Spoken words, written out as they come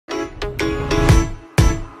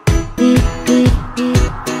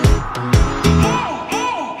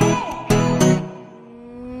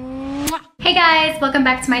welcome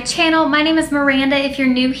back to my channel. My name is Miranda if you're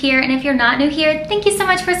new here, and if you're not new here, thank you so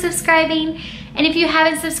much for subscribing. And if you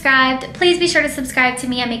haven't subscribed, please be sure to subscribe to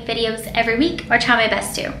me. I make videos every week, or try my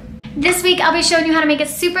best to. This week, I'll be showing you how to make a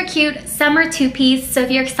super cute summer two-piece, so if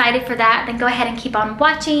you're excited for that, then go ahead and keep on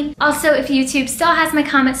watching. Also, if YouTube still has my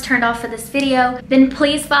comments turned off for this video, then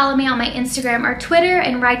please follow me on my Instagram or Twitter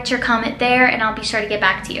and write your comment there, and I'll be sure to get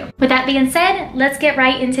back to you. With that being said, let's get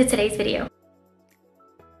right into today's video.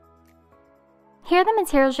 Here are the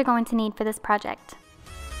materials you're going to need for this project.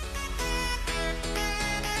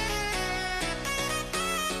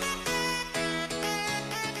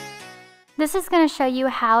 This is going to show you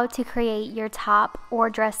how to create your top or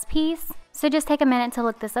dress piece, so just take a minute to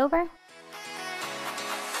look this over.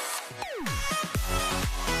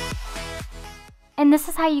 And this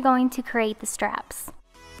is how you're going to create the straps.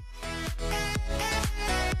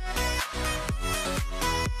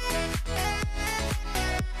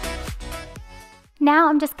 Now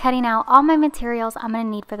I'm just cutting out all my materials I'm going to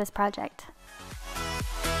need for this project.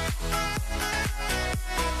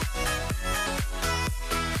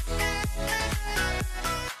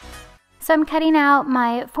 So I'm cutting out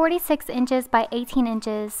my 46 inches by 18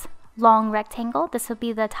 inches long rectangle. This will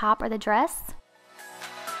be the top or the dress.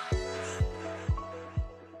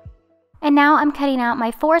 And now I'm cutting out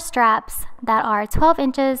my 4 straps that are 12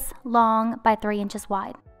 inches long by 3 inches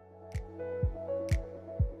wide.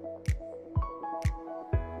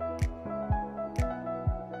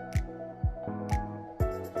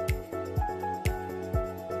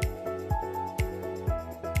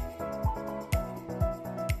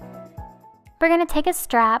 We're going to take a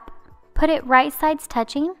strap, put it right sides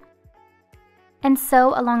touching, and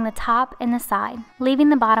sew along the top and the side, leaving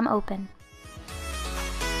the bottom open.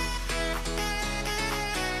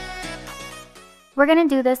 We're going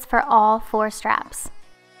to do this for all 4 straps.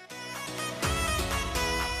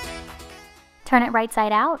 Turn it right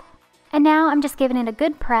side out, and now I'm just giving it a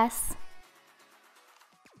good press.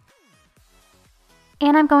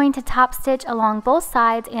 And I'm going to top stitch along both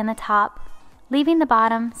sides and the top, leaving the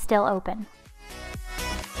bottom still open.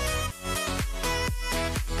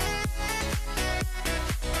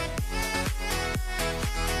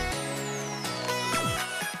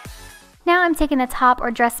 Now I'm taking the top or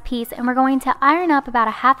dress piece and we're going to iron up about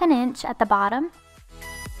a ½ inch at the bottom.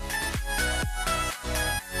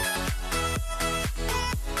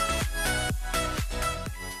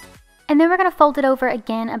 And then we're going to fold it over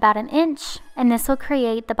again about 1 inch, and this will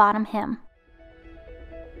create the bottom hem.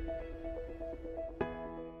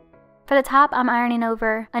 For the top, I'm ironing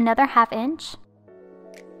over another ½ inch.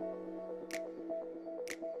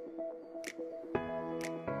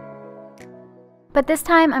 But this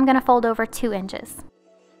time I'm going to fold over 2 inches.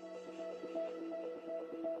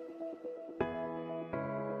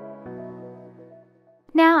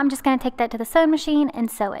 Now I'm just going to take that to the sewing machine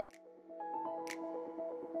and sew it.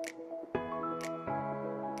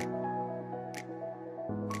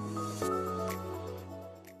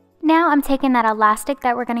 Now I'm taking that elastic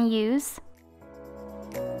that we're going to use,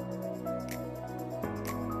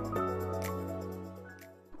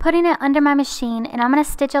 putting it under my machine, and I'm going to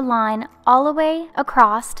stitch a line all the way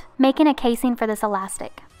across, making a casing for this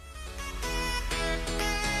elastic.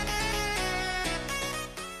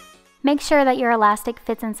 Make sure that your elastic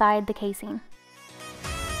fits inside the casing.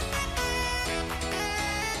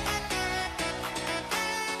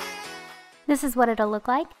 This is what it'll look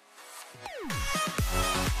like.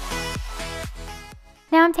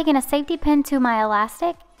 Now I'm taking a safety pin to my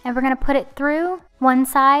elastic, and we're going to put it through one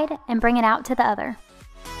side and bring it out to the other.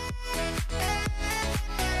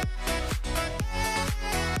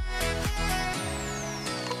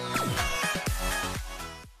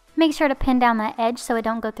 Make sure to pin down that edge so it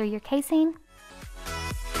don't go through your casing.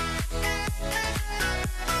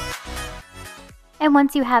 And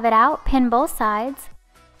once you have it out, pin both sides,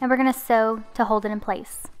 and we're going to sew to hold it in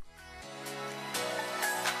place.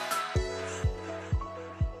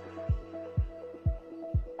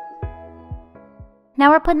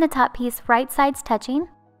 Now we're putting the top piece right sides touching,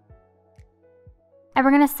 and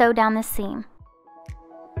we're going to sew down this seam.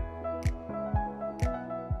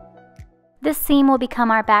 This seam will become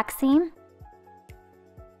our back seam.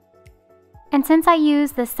 And since I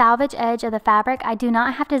use the salvage edge of the fabric, I do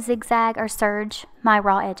not have to zigzag or serge my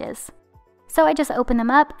raw edges. So I just open them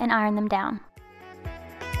up and iron them down.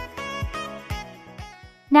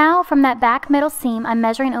 Now from that back middle seam, I'm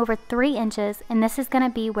measuring over 3 inches, and this is going to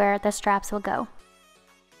be where the straps will go.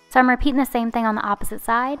 So I'm repeating the same thing on the opposite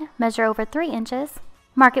side. Measure over 3 inches,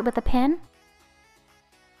 mark it with a pin.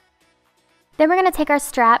 Then we're going to take our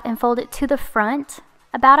strap and fold it to the front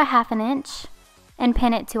about a ½ inch and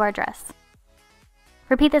pin it to our dress.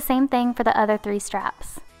 Repeat the same thing for the other 3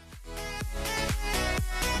 straps.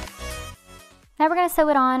 Now we're going to sew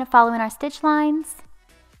it on following our stitch lines.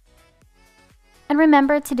 And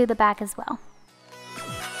remember to do the back as well.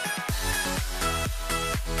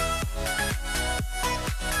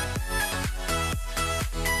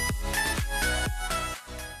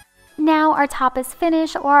 Now our top is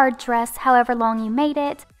finished, or our dress, however long you made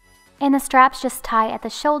it, and the straps just tie at the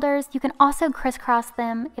shoulders. You can also crisscross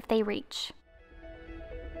them if they reach.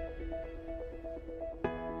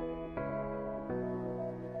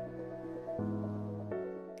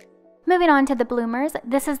 Moving on to the bloomers,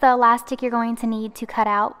 this is the elastic you're going to need to cut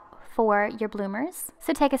out for your bloomers.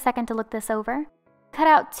 So take a second to look this over. Cut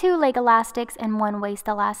out 2 leg elastics and 1 waist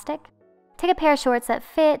elastic. Take a pair of shorts that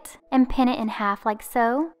fit and pin it in half like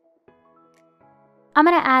so. I'm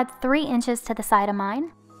going to add 3 inches to the side of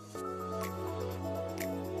mine.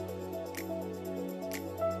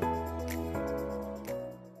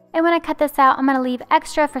 And when I cut this out, I'm going to leave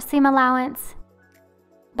extra for seam allowance,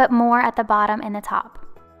 but more at the bottom and the top.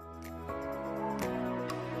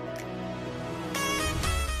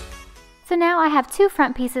 So now I have 2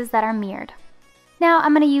 front pieces that are mirrored. Now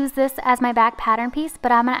I'm going to use this as my back pattern piece, but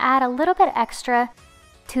I'm going to add a little bit extra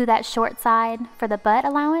to that short side for the butt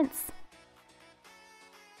allowance.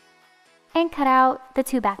 And cut out the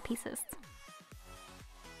 2 back pieces.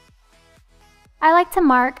 I like to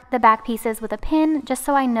mark the back pieces with a pin just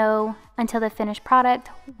so I know until the finished product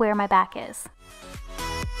where my back is.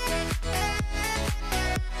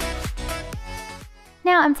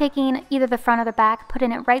 Now I'm taking either the front or the back,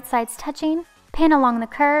 putting it right sides touching, pin along the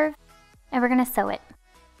curve, and we're going to sew it.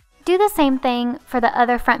 Do the same thing for the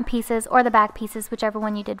other front pieces or the back pieces, whichever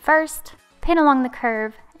one you did first. Pin along the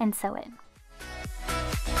curve and sew it.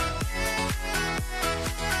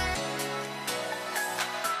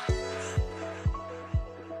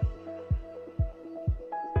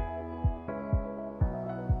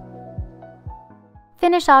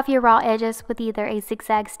 Finish off your raw edges with either a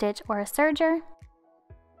zigzag stitch or a serger.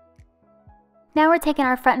 Now we're taking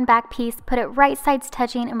our front and back piece, put it right sides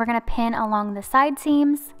touching, and we're going to pin along the side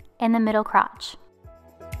seams and the middle crotch.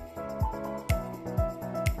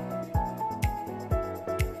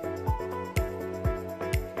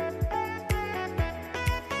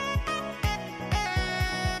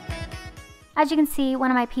 As you can see, one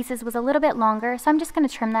of my pieces was a little bit longer, so I'm just going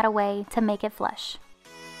to trim that away to make it flush.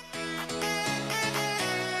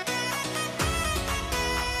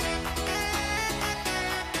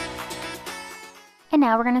 And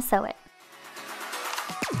now we're going to sew it.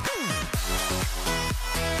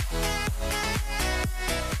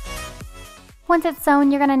 Once it's sewn,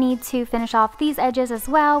 you're going to need to finish off these edges as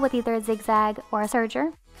well with either a zigzag or a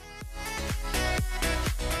serger.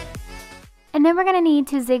 And then we're going to need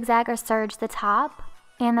to zigzag or serge the top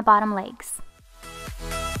and the bottom legs.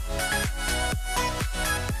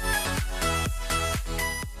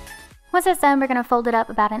 Once it's done, we're going to fold it up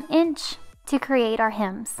about 1 inch to create our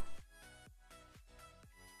hems.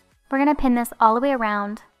 We're going to pin this all the way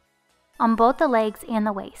around on both the legs and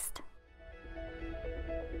the waist.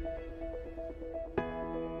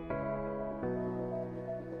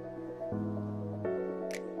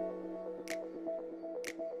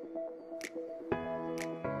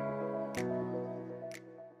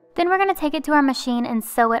 Then we're going to take it to our machine and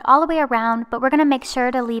sew it all the way around, but we're going to make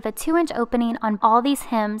sure to leave a 2-inch opening on all these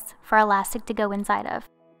hems for elastic to go inside of.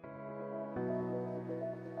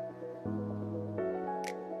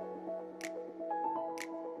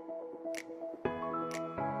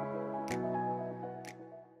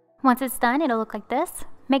 Once it's done, it'll look like this.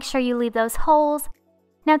 Make sure you leave those holes.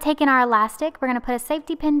 Now taking our elastic, we're going to put a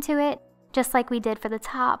safety pin to it, just like we did for the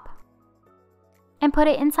top, and put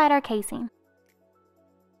it inside our casing.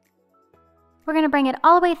 We're going to bring it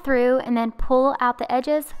all the way through and then pull out the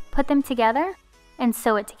edges, put them together, and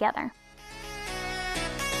sew it together.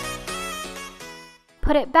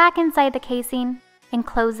 Put it back inside the casing and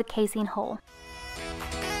close the casing hole.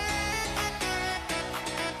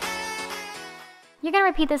 You're going to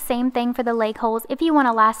repeat the same thing for the leg holes if you want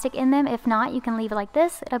elastic in them. If not, you can leave it like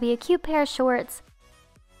this. It'll be a cute pair of shorts.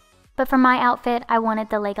 But for my outfit, I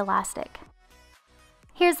wanted the leg elastic.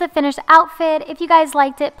 Here's the finished outfit. If you guys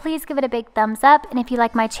liked it, please give it a big thumbs up. And if you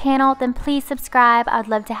like my channel, then please subscribe. I would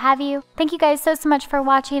love to have you. Thank you guys so much for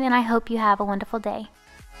watching, and I hope you have a wonderful day.